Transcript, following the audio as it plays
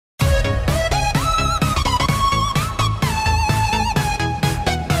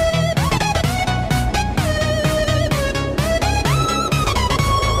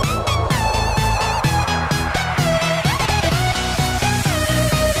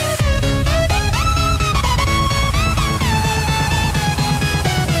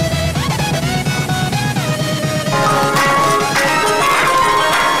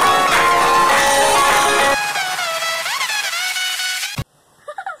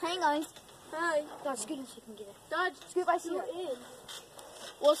Hey guys. Hi. Dodge, scoot in so you can get it. Dodge, scoot by Seaera.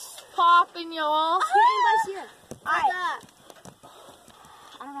 What's poppin', y'all? Scoot in by Seaera. Alright.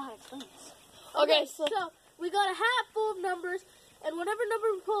 I don't know how to explain this. Okay, so we got a hat full of numbers, and whatever number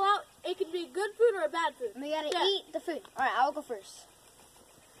we pull out, it can be good food or a bad food. And we gotta eat the food. Alright, I'll go first.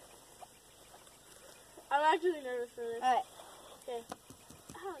 I'm actually nervous for this. Alright. Okay.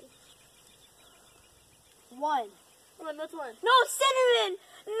 Ow. 1. Come on, what's one? No, cinnamon!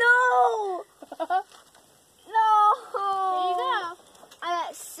 No! No! There you go. I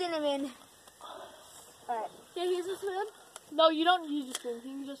got cinnamon. Alright. Okay, here's the spoon. no, you don't use a spoon.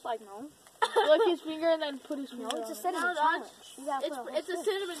 You can just like lick his finger and then put his finger. No, it's a on cinnamon No, challenge. You gotta put It's a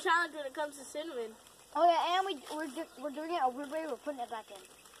cinnamon challenge when it comes to cinnamon. Oh yeah, and we're doing it a weird way. We're putting it back in.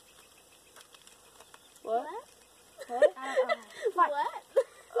 What? What?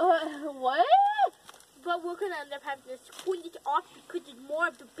 What? What? But we're gonna end up having to squeeze it off because it's more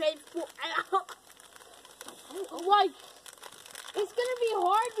of the painful. Like, it's gonna be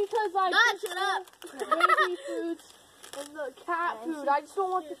hard because like Shut up. the baby foods and the cat food. I just don't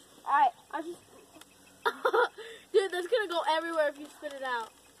want the. I just. Dude, that's gonna go everywhere if you spit it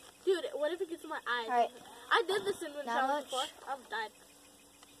out. Dude, what if it gets in my eyes? Alright. I did the cinnamon Now challenge let's- before. I'm dead.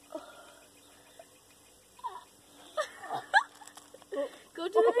 Go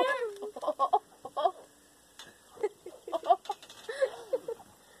to the mirror.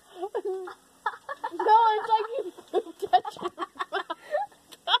 No, it's like you touch your mouth.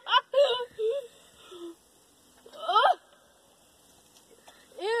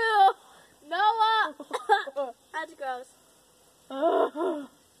 Ew. Noah. That's gross.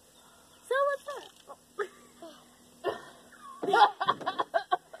 So what's that?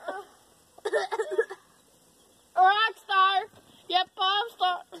 Rock star. Yep, bomb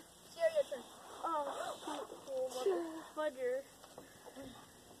star. Oh, fudger.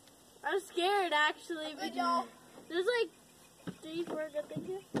 I'm scared actually. Good job. There's like 3, 4 good things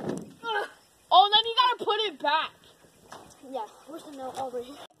here. Oh, and then you gotta put it back. Yeah, where's the note over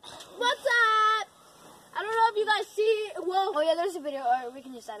here? What's up? I don't know if you guys see. Well, Oh yeah, there's a video. Alright, we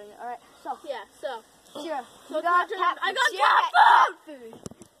can just add it. Alright, so yeah. So Seaera, So you got cat- cat food. I got Seaera cat got cat food.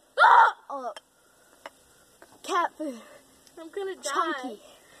 Oh, cat food. I'm gonna die. Chunky.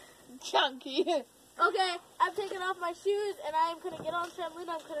 Chunky. Okay, I'm taking off my shoes and I'm gonna get on the trampoline.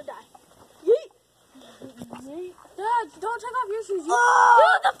 I'm gonna die. Dad, don't take off your shoes.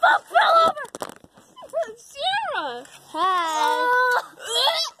 Oh! Dude, the phone fell over. Seaera. Hi.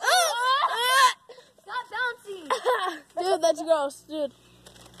 Stop bouncing. Dude, that's gross, dude.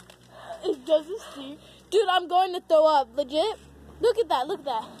 It doesn't stink. Dude, I'm going to throw up. Legit. Look at that. Look at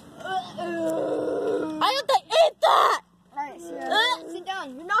that. I have to eat that. Alright, Seaera, sit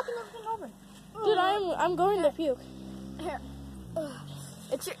down. You're knocking everything over. Dude, I'm going to puke. Here.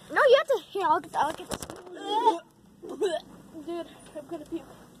 It's your, no, you have to. Here, I'll get this. Dude, I'm gonna puke.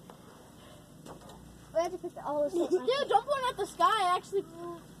 We have to put all this stuff. Dude, don't point at the sky. Actually,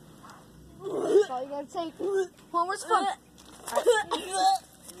 That's all you gotta take. Well, where's fun?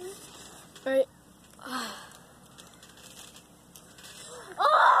 Alright.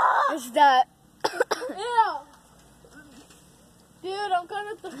 What's that? ew. Dude, I'm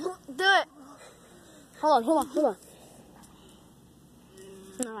gonna. Do it. Hold on.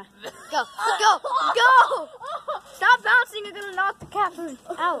 No. Go. Stop bouncing. You're gonna knock the cat food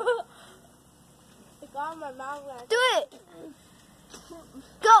out. It got in my mouth. Do it.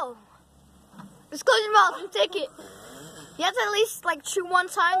 Go. Just close your mouth and take it. You have to at least like chew one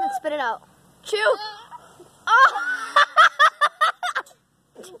time and spit it out. Chew. Oh.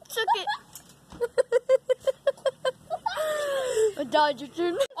 Took it. Dodge your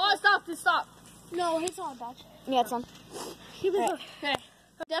turn. Oh, stop. No, it's not Dodge. Yeah, it's on. Okay.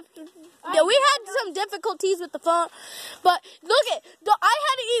 Yeah, we had some difficulties with the phone, but look I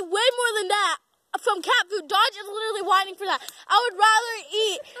had to eat way more than that from cat food. Dodge is literally whining for that. I would rather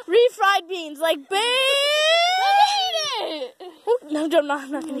eat refried beans, like babe. Eat it. No,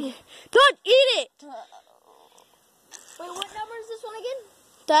 I'm not gonna eat it. Dodge, eat it. Wait, what number is this one again?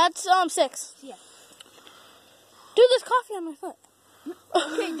 That's 6. Yeah. Dude, there's coffee on my foot.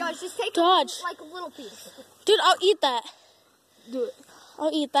 Okay, Dodge, just take Dodge. like a little piece. Dude, I'll eat that. Do it.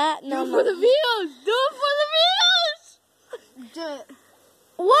 I'll eat that. No, For the views. Do it for the views. Do it.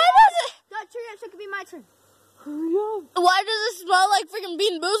 Why does it? Dodge, hurry up so it can be my turn. Why does it smell like freaking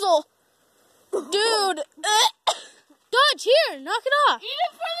Bean Boozle? Dude. Dodge, here, knock it off. Eat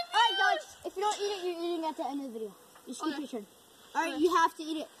it for the Alright, Dodge, if you don't eat it, you're eating at the end of the video. You skip your turn. Alright, you have to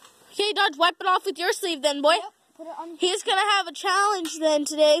eat it. Okay, Dodge, wipe it off with your sleeve then, boy. Yep, put it on. He's gonna have a challenge then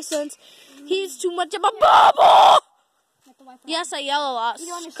today since he's too much of a bubble. to wipe it Yes, I yell a lot. off.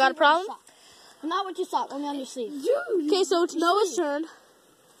 Either on your Got a sleeve or your problem? sock. Not with your sock, only on your sleeve. Okay, so it's Noah's turn.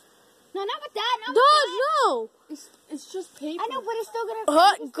 No, not with that. Not with Dodge, that. no! It's just paper. I know, but it's still gonna.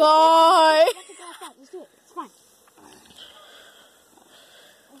 Hot guy! Just go outside. Just do it. It's fine.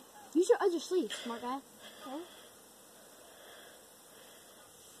 Use your other sleeve, smart guy. Okay.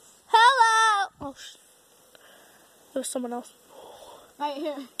 Hello! Oh, it was someone else. Right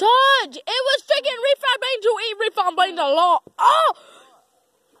here. Dodge! It was freaking refried beans who eat refried beans a lot. Oh!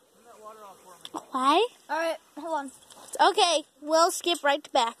 Why? Alright, hold on. Okay, we'll skip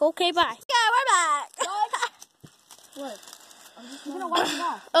right back. Okay, bye. Okay, we're back. What? I'm gonna wipe it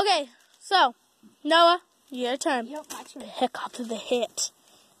off. Okay, so, Noah, your turn. Yep, my turn. Pick up the hit.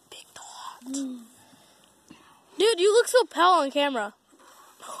 Big dot. Dude, you look so pale on camera.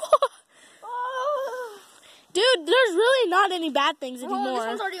 Dude, there's really not any bad things Hold on, anymore. this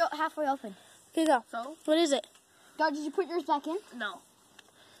one's already halfway open. Okay, go. So? What is it? God, did you put yours back in? No.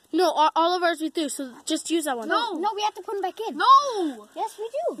 No, all of ours we threw, so just use that one. No. No, we have to put them back in. No! Yes, we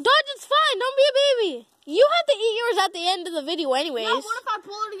do. Dodge, it's fine. Don't be a baby. You have to eat yours at the end of the video anyways. No, what if I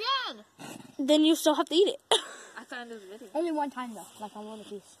pull it again? Then you still have to eat it. At the end of the video. Only one time though, like on one of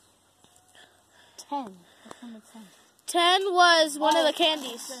these. 10. Which one was 10? 10 was one of the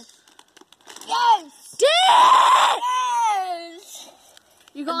candies. Yes! Yes!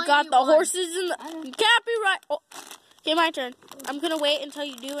 You going Got the horses in the... You can't be right... Oh. Okay, my turn. I'm going to wait until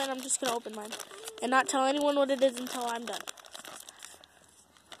you do, and I'm just going to open mine. And not tell anyone what it is until I'm done.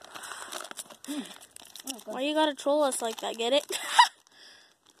 Why you got to troll us like that? Get it?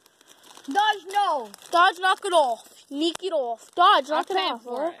 Dodge, no! Dodge, knock it off. Sneak it off. Dodge, knock it off.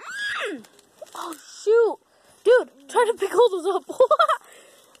 for Oh, shoot. Dude, try to pick all those up.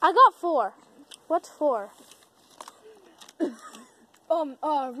 I got 4. What's 4?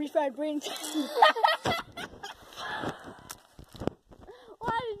 Refried beans.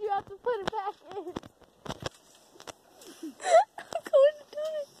 Why did you have to put it back in? I'm going to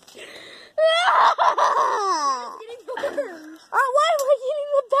die. Getting worse. Why am I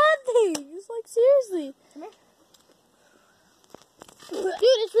eating the bad things? Like, seriously. Come here.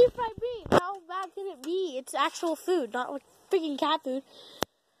 Dude, it's refried beans. How bad can it be? It's actual food, not like freaking cat food.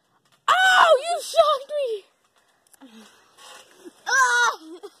 Ow! You shocked me! Ah!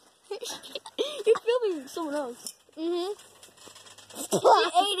 You're filming someone else. Mm-hmm. She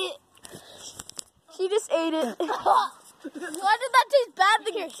ate it. She just ate it. Why did that taste bad?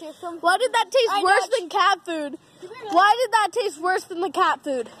 Why did that taste worse than cat food? Why did that taste worse than the cat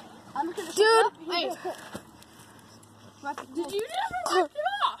food? Dude. Wait. Did you never wipe it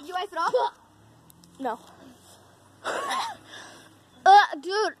off? Did you wipe it off? No.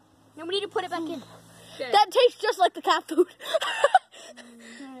 Dude. No, we need to put it back in. Okay. That tastes just like the cat food.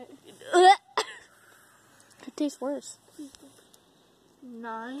 It tastes worse.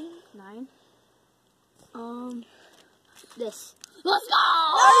 9. This. Let's go!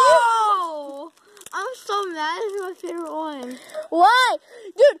 Oh! I'm so mad. This is my favorite one. Why?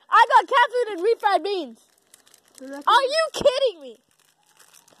 Dude, I got cat food and refried beans. Are you kidding me?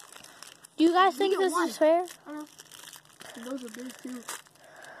 Do you guys think this is fair? Those are big too.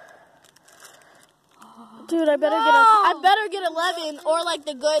 Dude, I better get 11 or like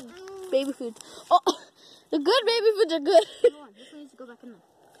the good baby foods. Oh, the good baby foods are good. Come on, this one needs to go back in there.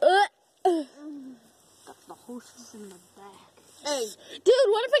 Got the horses in the back. Hey. Dude,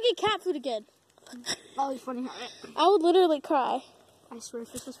 what if I get cat food again? Oh, it's funny. I would literally cry. I swear,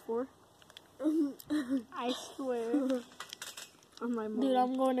 if this was 4. I swear. On my mom. Dude,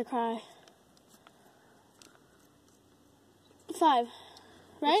 I'm going to cry. 5.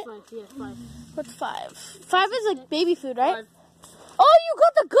 Right? 5, yeah, 5. What's 5? 5 is like baby food, right? 5. Oh, you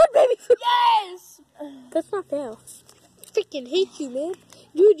got the good baby food. Yes! That's not fair. Freaking hate you, man.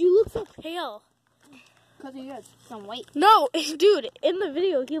 Dude, you look so pale. Because you got some weight. No, dude, in the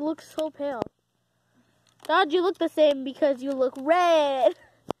video, he looks so pale. Dad, you look the same because you look red.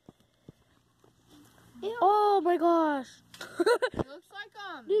 Ew. Oh my gosh. It looks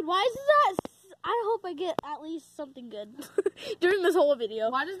like Dude, why is that? I hope I get at least something good during this whole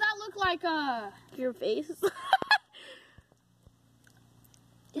video. Why does that look like Your face.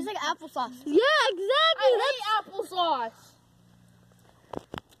 It's like applesauce. Yeah, exactly. I hate applesauce.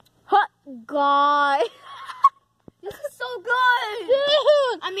 Hot guy. This is so good.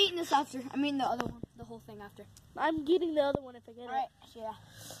 Dude. I'm eating this after. I'm eating the other one. The whole thing after. I'm getting the other one if I get Alright, yeah.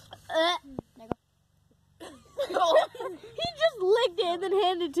 There you it. He just licked it and then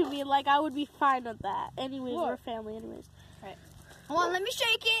handed it to me like I would be fine with that. Anyways, What? we're family anyways. Alright. Come on, let me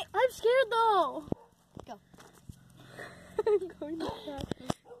shake it. I'm scared though. Go. I'm going to cry.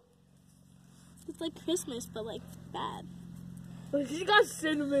 It's like Christmas, but like bad. She got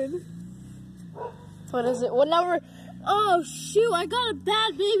cinnamon. What is it? What number? Oh shoot! I got a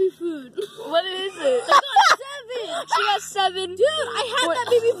bad baby food. What is it? I got 7. She got 7. Dude, I had that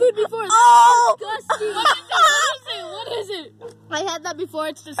baby food before. That's Oh! disgusting. What is it? I had that before.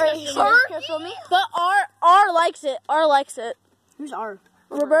 It's disgusting. Here, show me. But R likes it. R likes it. Who's R?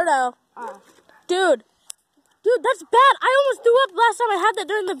 Roberto. Dude, that's bad. I almost threw up last time I had that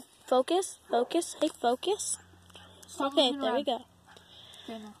during the focus. Hey, focus. Okay, there we go.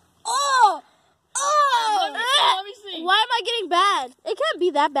 Oh! Let me see. Why am I getting bad? It can't be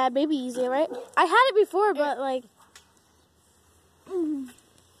that bad. Maybe easy, right? I had it before, but like... Ew!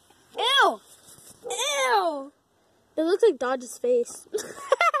 It looks like Dodge's face.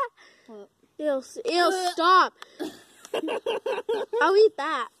 Ew, stop. I'll eat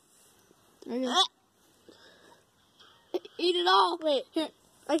that. Eat it all. Wait, here.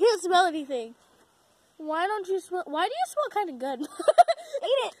 I can't smell anything. Why don't you smell? Why do you smell kind of good?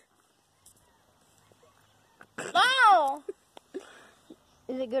 Eat it. Wow.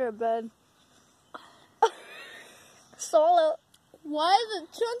 Is it good or bad? Swallow. Why is it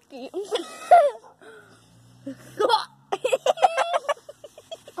chunky?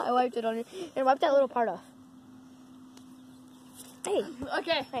 I wiped it on you. And wipe that little part off. Hey.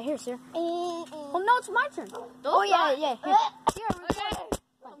 Okay. Right here, sir. Oh no, it's my turn. Oh yeah. Here. Okay.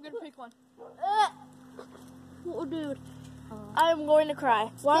 I'm gonna pick one. Oh, dude. I'm going to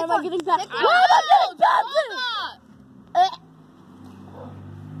cry. Why am I getting bad? Why am I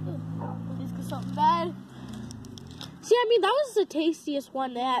This is something bad. See, I mean, that was the tastiest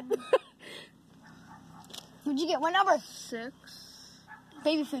one that. What'd you get? What number? 6.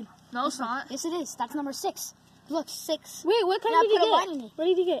 Baby food. No, it's not. Yes, it is. That's number 6. Look, 6. Wait, what kind Yeah, did you put a line get? in it. What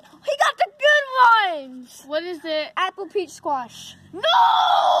did you get? He got the good ones. What is it? Apple peach squash. No!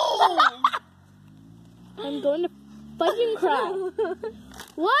 I'm going to fucking cry.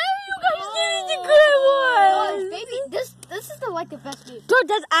 Why are you guys getting the good ones? Baby, this is the best food. Dude,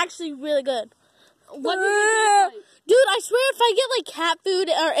 that's actually really good. What does it taste like? Dude, I swear if I get like cat food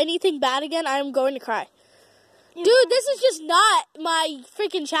or anything bad again, I'm going to cry. Dude, this is just not my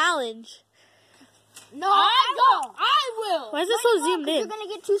freaking challenge. No, I will. I will. Why is it so zoomed in? You're gonna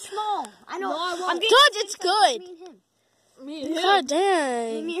get too small. I know. No, I won't. Judge, it's good. Me and him. Me and him. God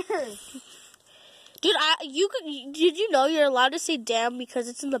dang. Me and her. Dude, did you know you're allowed to say damn because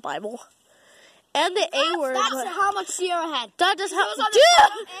it's in the Bible? And the A word. That's how much Seaera had. That just how. was on the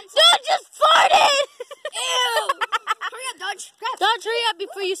Dude! Dude just farted! Ew! Hurry up, Dodge. Grab. Dodge, hurry up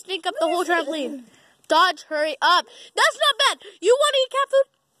before you stink up the whole trampoline. Dodge, hurry up. That's not bad. You want to eat cat food?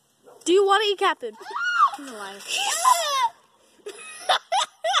 Do you want to eat cat food?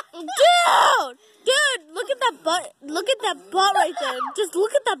 Dude, look at that butt. Look at that butt right there. Just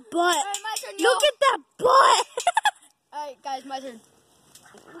look at that butt. Alright, my turn, Look at that butt. Alright, guys, my turn.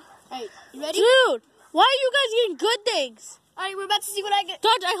 Alright, you ready? Dude, why are you guys getting good things? Alright, we're about to see what I get.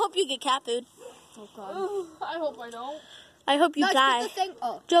 Dodge, I hope you get cat food. Oh, God. I hope I don't. I hope you Dodge, die. get the thing.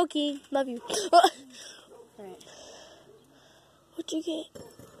 Oh. Joking. Love you. Alright. What'd you get?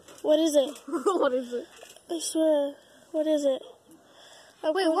 What is it? What is it? I swear. What is it?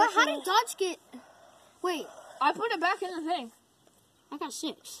 Wait, what? How did Dodge get? Wait, I put it back in the thing. I got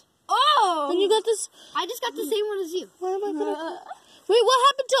 6. Oh! Then you got this. I just got the same one as you. Why am I gonna? Wait, what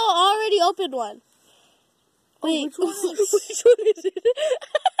happened to an already opened one? Wait, which one is which one is it?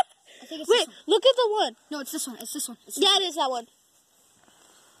 I think it's Wait, this one. look at the one. No, it's this one. It's this one. It's this Yeah, it is that one.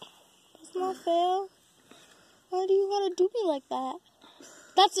 That's not fair. Why do you gotta do me like that?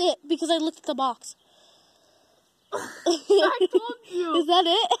 That's it, because I looked at the box. I told you. Is that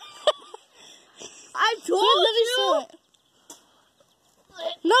it? I told Here, let me show it.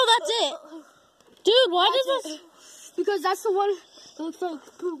 No, that's it. Dude, why does this... Because that's the one that looks like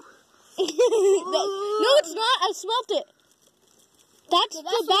poop. No, it's not. I smelled it. That's So the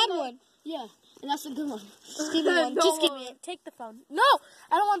that's bad the one. Yeah, and that's the good one. Just give me one. No Just give one. me it. Take the phone. No,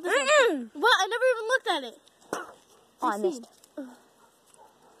 I don't want this one. Well, I never even looked at it. Oh, I missed.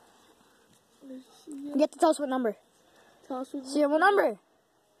 You have to tell us what number. Tell us what Seaera, what number?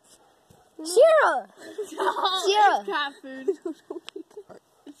 Seaera! Seaera! cat food.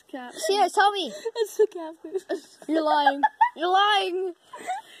 It's cat. Seaera, tell me. It's the cat food. You're lying. You're lying.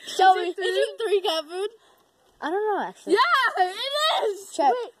 Show me. Is it 3 cat food? I don't know, actually. Yeah, it is.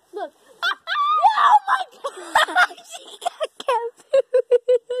 Check. Wait, look. Oh my god! She got cat food.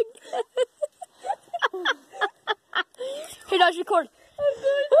 Here, Dodge, record.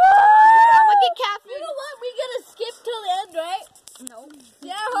 I'm gonna get cat You know what? We gotta skip till the end, right? No.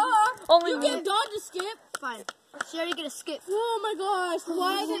 Yeah, Only you me. get Dawn to skip. Fine. Seaera get a skip. Oh my gosh!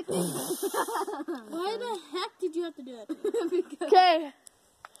 Why the heck did you have to do it? Okay.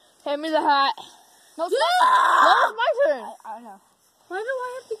 Hand me the hat. No, No, it's my turn. I don't know. Why do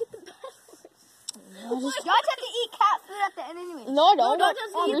I have to get the backwards? Y'all have to eat cat food at the end anyway. No, I don't. No, Dodge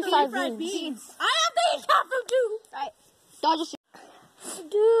has to eat You're the fried fried beans. beans. I have to eat cat food too. Right. Dodge just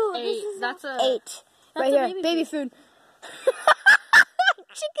Dude, 8. That's a 8. Right a here. Baby food.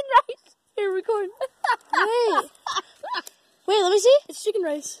 Chicken rice. Here, record. Wait. Wait, let me see. It's chicken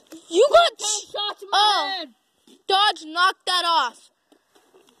rice. You got. Shot to my Oh. head. Dodge, knock that off.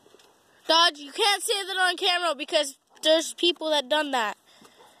 Dodge, you can't say that on camera because there's people that done that.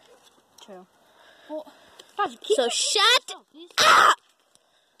 True. So shut up.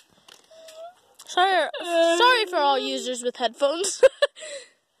 Sorry for all users with headphones.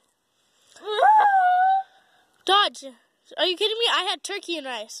 Dodge, are you kidding me? I had turkey and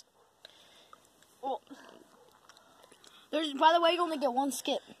rice. There's, by the way, you only get 1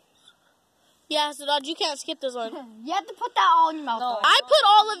 skip. Yeah, so Dodge, you can't skip this one. You have to put that all in your mouth. No. though. I put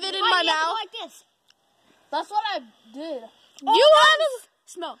all of it in my You have to go mouth. like this. That's what I did. You had a...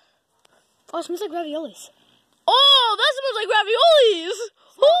 Smell. Oh, it smells like raviolis. Oh, that smells like raviolis.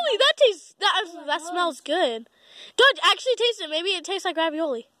 Holy, that tastes... That smells good. Dodge, actually taste it. Maybe it tastes like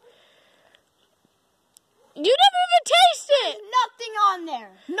ravioli. You never even taste it. There's nothing on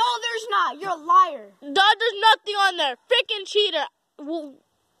there. No, there's not. You're a liar. Dodge, there's nothing on there. Freaking cheater. Well...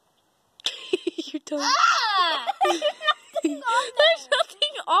 You're dumb. There's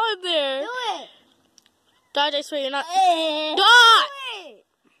nothing on there. Do it. Dodge, I swear you're not. Do Dodge! it.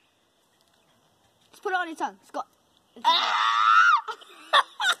 Just put it on your tongue. Let's go.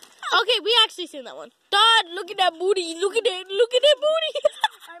 Okay, we actually seen that one. Dodge, look at that booty. Look at that booty.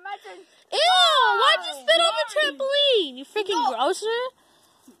 Alright, my turn. Ew, why'd you spit on the trampoline? You freaking grosser.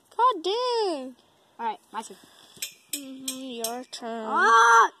 God dang. Alright, my turn. Your turn.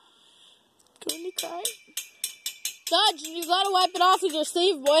 Ah! Can you cry? Dodge, you gotta wipe it off with your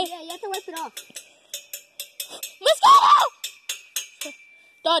sleeve, boy. Yeah, you have to wipe it off. Mosquito!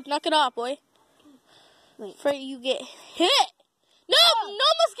 Dodge, knock it off, boy. Wait. Before you get hit. No, no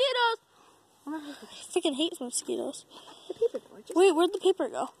mosquitoes. I freaking hate mosquitoes. The paper board. Wait, where'd the paper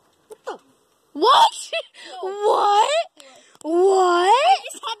go? What the? What? What? I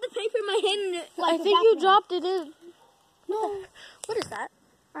just had the paper in my hand and it, I think you dropped it in. No. What is that?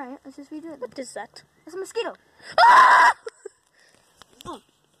 Alright, let's just redo it. What is that? It's a mosquito. Ah!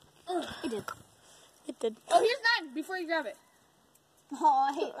 It did. It did. Oh, here's 9 before you grab it. Oh,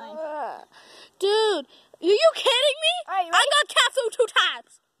 I hate mine. Dude, are you kidding me? Alright, you I ready? got cat food 2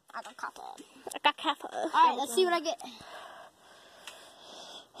 times. I got copper. I got cat food. Alright, let's see what I get.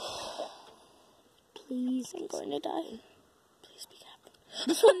 Please. I'm going to die. Please be careful.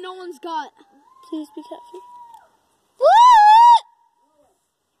 This one no one's got. Please be careful. What?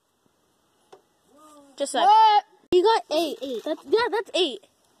 Just like What? you got 8. 8. That's 8.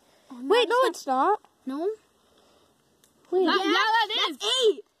 Wait, no, it's not. No? Wait, Yeah, that is. That's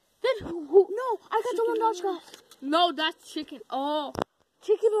 8. Then No, I got the one Dodge got. No, that's chicken. Oh.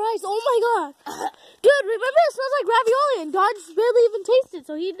 chicken rice. Oh my god, dude! Remember, it smells like ravioli, and Dodge barely even tasted,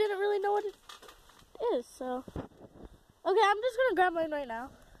 so he didn't really know what it is. So, okay, I'm just gonna grab mine right now.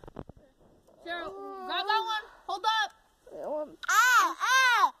 Sure, grab that one. Hold up. I want,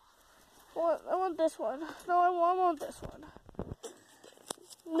 Ah! I want this one. No, I want this one.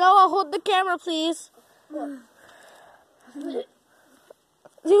 No, I'll hold the camera, please.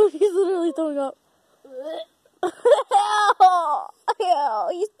 Dude, he's literally throwing up. Ew,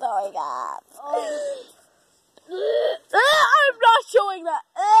 he's throwing up. I'm not showing that.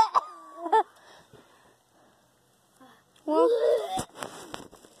 Well.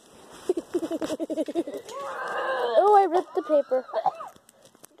 Oh, I ripped the paper.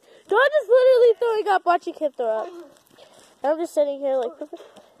 George is literally throwing up. Watching him throw up. I'm just sitting here like,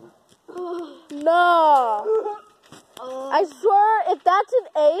 no. I swear, if that's an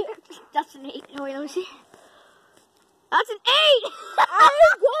 8, That's an 8. No, wait, let me see. That's an 8!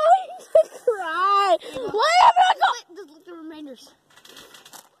 I'm going to cry. Why am I going? Just look at the remainders.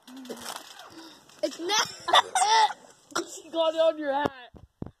 It's not. Got it on your hat.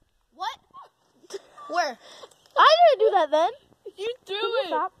 What? Where? I didn't do that then. You threw Can you it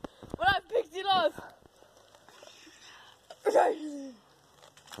stop? when I picked it up.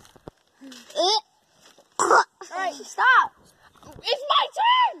 Alright, stop. It's my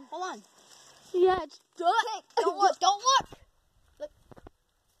turn. Hold on. Yeah, it's good. Hey, don't look. Don't look. Look.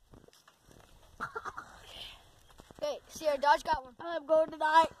 Okay, Seaera, Dodge got one. I'm going to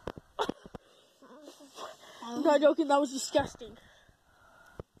die. I'm not joking, that was disgusting.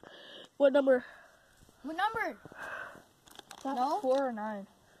 What number? What number? No? 4 or 9.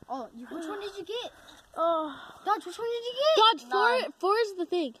 Oh, which one did you get? Oh. Dodge, which one did you get? Dodge, 4 is the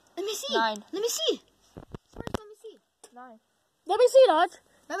thing. Let me see. 9. Let me see. First, let me see. 9. Let me see, Dodge.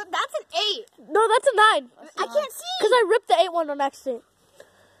 No, that's an 8. No, that's a 9. I can't see. Because I ripped the 8 one on accident.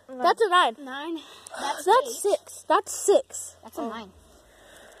 That's a 9. 9. That's 8. 6. That's 6. That's a 9.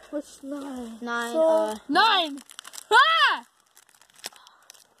 What's 9? 9. So, 9! Ah!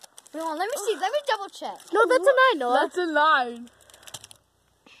 Hold on, let me see. Let me double check. No, that's a 9, Noah. That's a 9.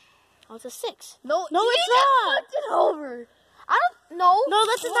 Oh, it's a 6. No, it's not. Flipped it over. I don't know. No,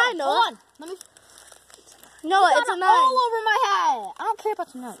 that's a 9, Noah. Hold on. Let me. Noah, it's a 9. All over my head. I don't care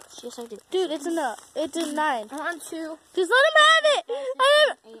about the notes. Yes, I do. Dude, it's a 9. It's a 9. 1, 2. Just let him have it.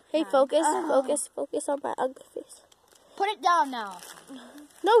 Hey, 8, 9. focus on my ugly face. Put it down now.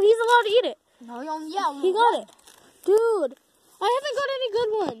 No, he's allowed to eat it. No, you don't yell. He got it. Dude, I haven't got any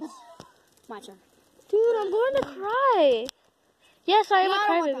good ones. My turn. Dude, I'm going to cry. Yes, I am No, a I don't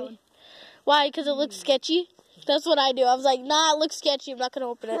want that crybaby. one. Why? Because it looks sketchy? That's what I do. I was like, nah, it looks sketchy. I'm not going to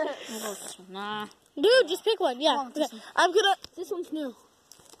open it. Nah. Dude, just pick one. Yeah. Oh, this one. I'm going to... This one's new.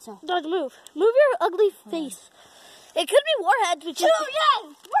 Dodge, move. Move your ugly face. It could be warheads. Which Yes!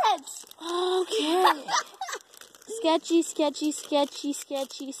 Reds! Okay. Sketchy. I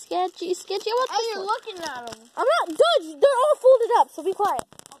want Hey, this you're one. looking at them. I'm not... Dude, they're all folded up, so be quiet.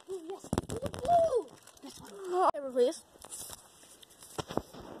 Yes. Blue. This one. Camera, please.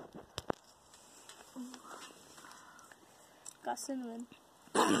 Got cinnamon.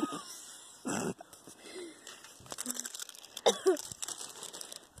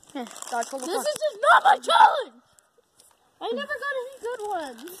 Here, Dodge, hold the This phone. is just not my challenge. I never got any good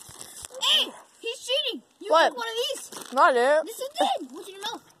ones. Hey, he's cheating. You What? took one of these. Not it. This is good. What's in your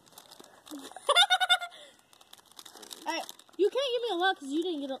mouth? Alright, you can't give me a lot because you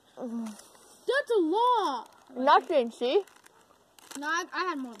didn't get a... That's a lot. Nothing, see? No, I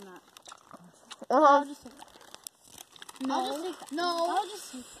had more than that. Uh-huh. I'll just take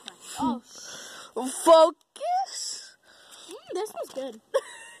that. Oh, Focus. This was good.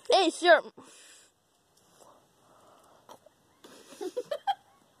 Hey, sir. if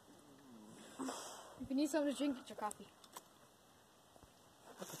you need something to drink, get your coffee.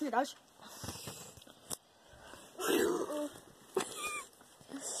 Here, Dodge.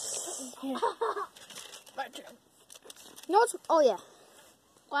 No, it's... Oh, yeah.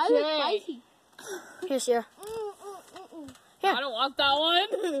 Why is it spicy? Here's Seaera. I don't want that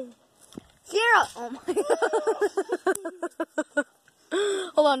one. Seaera! Oh, my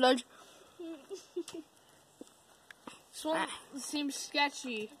Hold on, Dodge. This one seems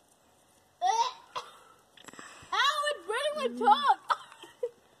sketchy. Ow, it's burning my tongue.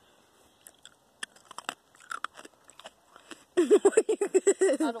 I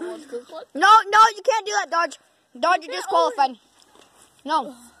don't want this one. No, you can't do that, Dodge. Dodge, you're disqualified.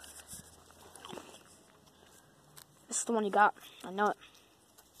 No. This is the one you got. I know it.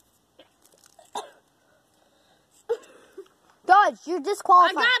 Dodge, you're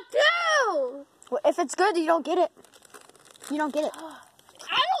disqualified. I got 2. Well, if it's good, you don't get it. You don't get it.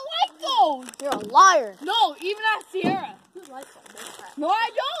 I don't like those. You're a liar. No, even at Seaera. You like that? No, I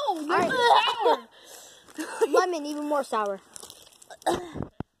don't. They're Alright. sour. Lemon, even more sour.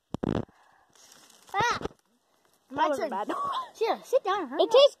 My wasn't turn. bad. Here, sit down. Hurry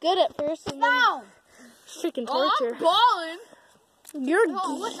It tastes good at first. And then down. freaking Oh, torture. I'm balling. You're...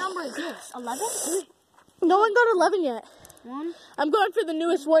 Oh, what number is this? 11? No one got 11 yet. 1, I'm going for the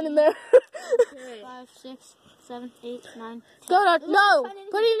newest one in there. 5, 6, 7, 8, 9. Go, Dodge. No. 10 in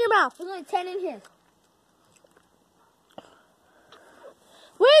Put it in your mouth. There's only 10 in here.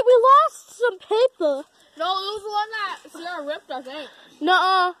 Wait, we lost some paper. No, it was the one that Seaera ripped, I think.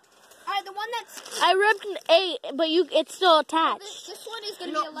 Nuh-uh. Alright, the one that's... I ripped an 8, but it's still attached. This one is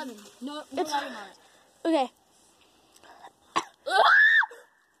going to be 11. No, no It's- lighting on it. Okay.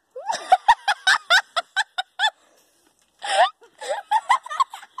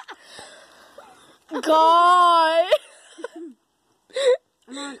 God.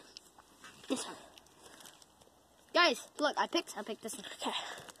 I'm on this one. Guys, look, I picked this one. Okay.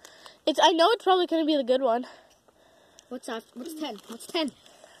 I know it's probably going to be the good one. What's 10? What's 10?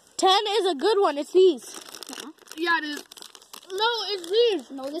 10 is a good one. It's these. Yeah, it is. No, it's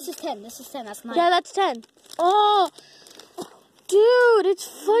these. No, this is 10. This is 10. That's 9. Yeah, that's 10. Oh. Dude, it's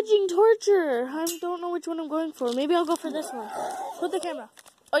fudging torture. I don't know which one I'm going for. Maybe I'll go for this one. Put the camera.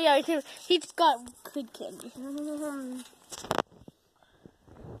 Oh, yeah, he's got good candy.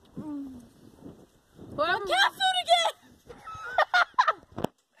 Well, Cat food again!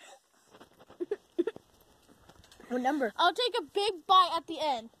 What number? I'll take a big bite at the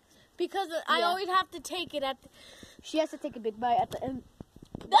end. because I always have to take it at the... She has to take a big bite at the end.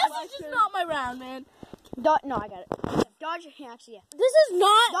 That's just not my round, man. No, I got it. Dodge, yeah, actually, yeah. This is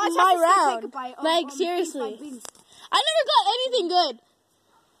not Dodge my has to still round. take a bite of, Like, seriously. beans. I never got anything good.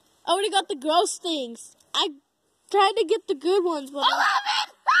 I already got the gross things. I tried to get the good ones, but... 11!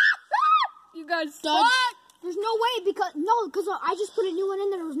 You guys Dodge. suck. There's no way because I just put a new one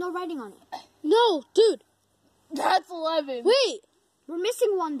in there. There was no writing on it. No, dude. That's 11. Wait. We're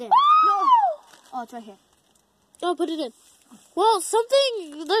missing one then. No. Oh, it's right here. Oh, put it in. Well,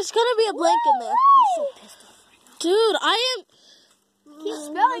 something... There's gonna be a blank in there. I'm so pissed off right now. Dude, I am... Keep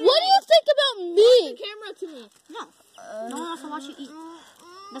spelling What do you think about me? The camera to me. No. No one else will watch you eat.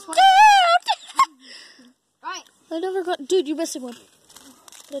 That's what. Right. I never got... Dude, you're missing one.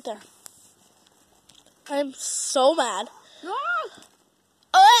 Right there. I'm so mad. No.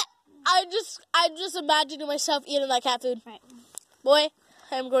 I'm just imagining myself eating that cat food. Right. Boy,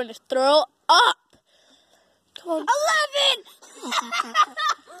 I'm going to throw up. Come on. 11!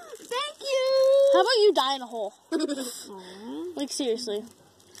 Thank you. How about you die in a hole? Like, seriously.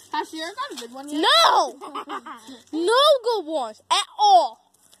 Has Seaera got a good one yet? No! No good ones at all.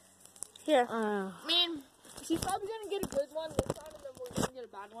 Here. I mean, she's probably going to get a good one this time, and then we're going to get a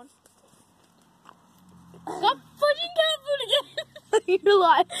bad one. Got freaking cat food again. You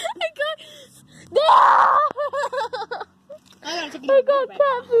lie. I got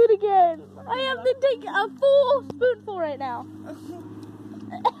cat food again. I have to take a full spoonful right now.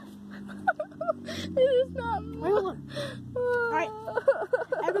 This is not. Wait, hold on. Alright.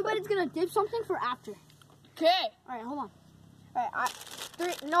 Everybody's gonna dip something for after. Okay. Alright, hold on. Alright,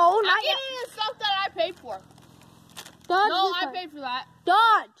 3. No, I'm not yet. eating the stuff that I paid for. Dodge. No, this I one. paid for that.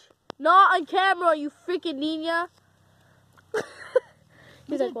 Dodge. Not on camera, you freaking Nina.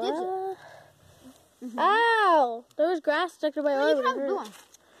 He's like, what? Ow! There was grass stuck to my arm. You can have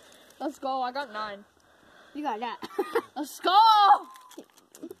Let's go. I got 9. You got that. Let's go.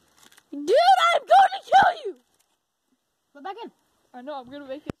 Dude, I'm going to kill you! Put back in. I know. I'm going to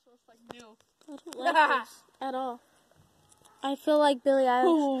make it so it's like new. I don't like this at all. I feel like Billie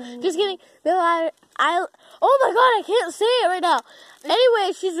Eilish. Just kidding. Billie Eilish. Oh my god, I can't say it right now.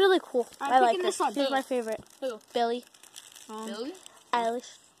 Anyway, she's really cool. I like her. this one. She's my favorite. Who? Billie Billy?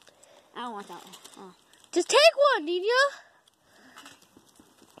 Eilish. I don't want that one. Oh. Just take one, Nina.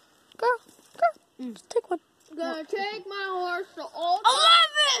 Girl. Just take one. Gonna take my horse to Old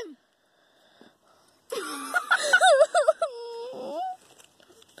 11!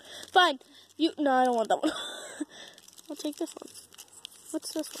 Fine. No, I don't want that one. I'll take this one.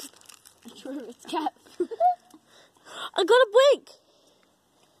 What's this one? It's cat. I got a blink.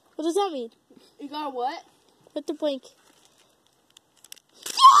 What does that mean? You got a what? With the blink.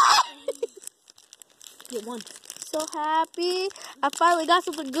 Get one. So happy. I finally got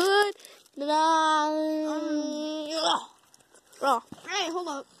something good. Oh. Hey, hold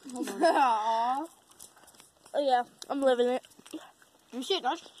up. Hold on. Aww. Oh yeah, I'm living it. Let me see it,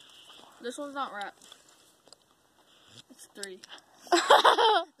 Dodge. This one's not wrapped. It's 3.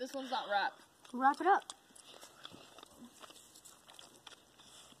 This one's not wrapped. Wrap it up.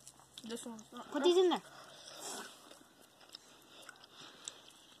 This one's not. Put these in there.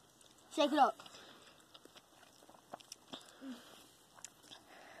 Shake it up.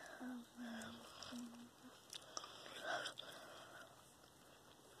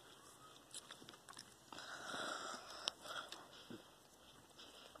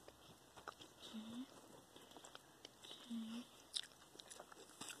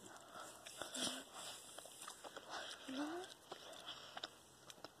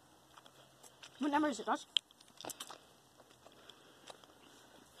 What number is it, Dodge?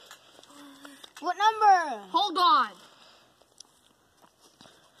 What number? Hold on.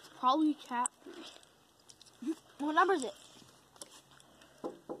 Probably cat food. What number is it?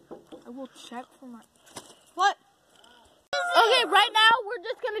 I will check for my. What? Okay, right now we're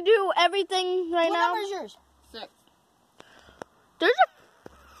just gonna do everything right What now. number is yours? 6. There's a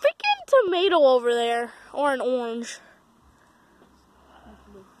freaking tomato over there, or an orange.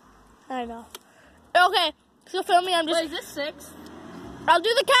 I know. Okay, so film me. I'm just. Wait, is this 6? I'll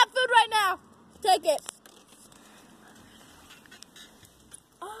do the cat food right now. Take it.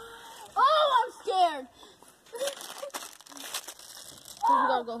 Oh, I'm scared. So we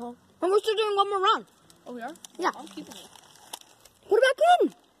gotta go home. And we're still doing one more round. Oh, we are? Yeah. I'm keeping it. Put it back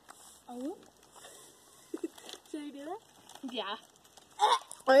in. Oh. Should we do that? Yeah.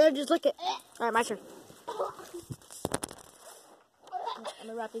 Oh yeah, just lick it. All right, my turn. I'm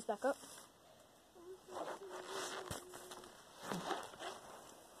gonna wrap these back up.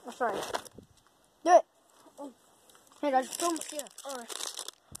 That's right. Do it. Hey, guys, film it here. Alright.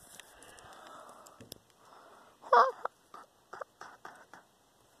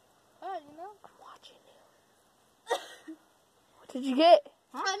 Did you get?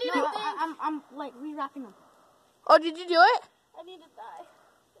 Huh? I need No, a thing. I'm like rewrapping them. Oh, did you do it? I need to die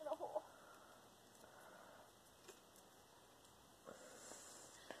in a hole.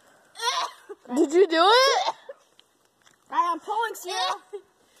 Did you do it? I'm pulling, Seaera.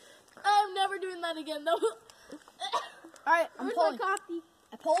 I'm never doing that again, though. Alright, I'm Where's pulling. my coffee?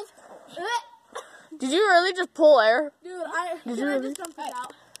 I pulled. Did you really just pull air? Dude, Did can you I really? just dump this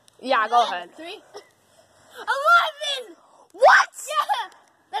out? Yeah, go ahead. 3. 11! What? Yeah!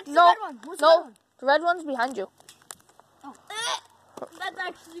 That's the No, red one. Where's the red no, one? the red one's behind you. That's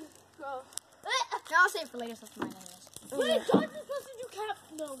actually gross. No, I'll save it for later. So it's mine anyways. Wait, George is supposed to do cap.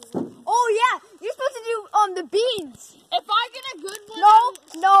 No. Oh yeah, you're supposed to do the beans. If I get a good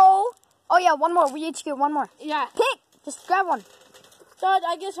one. No. Oh yeah, one more. We each get one more. Yeah. Pick. Just grab one. George,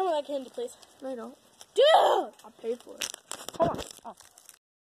 I get some of that candy, please. I don't. Dude! I'll pay for it. Hold on. Oh.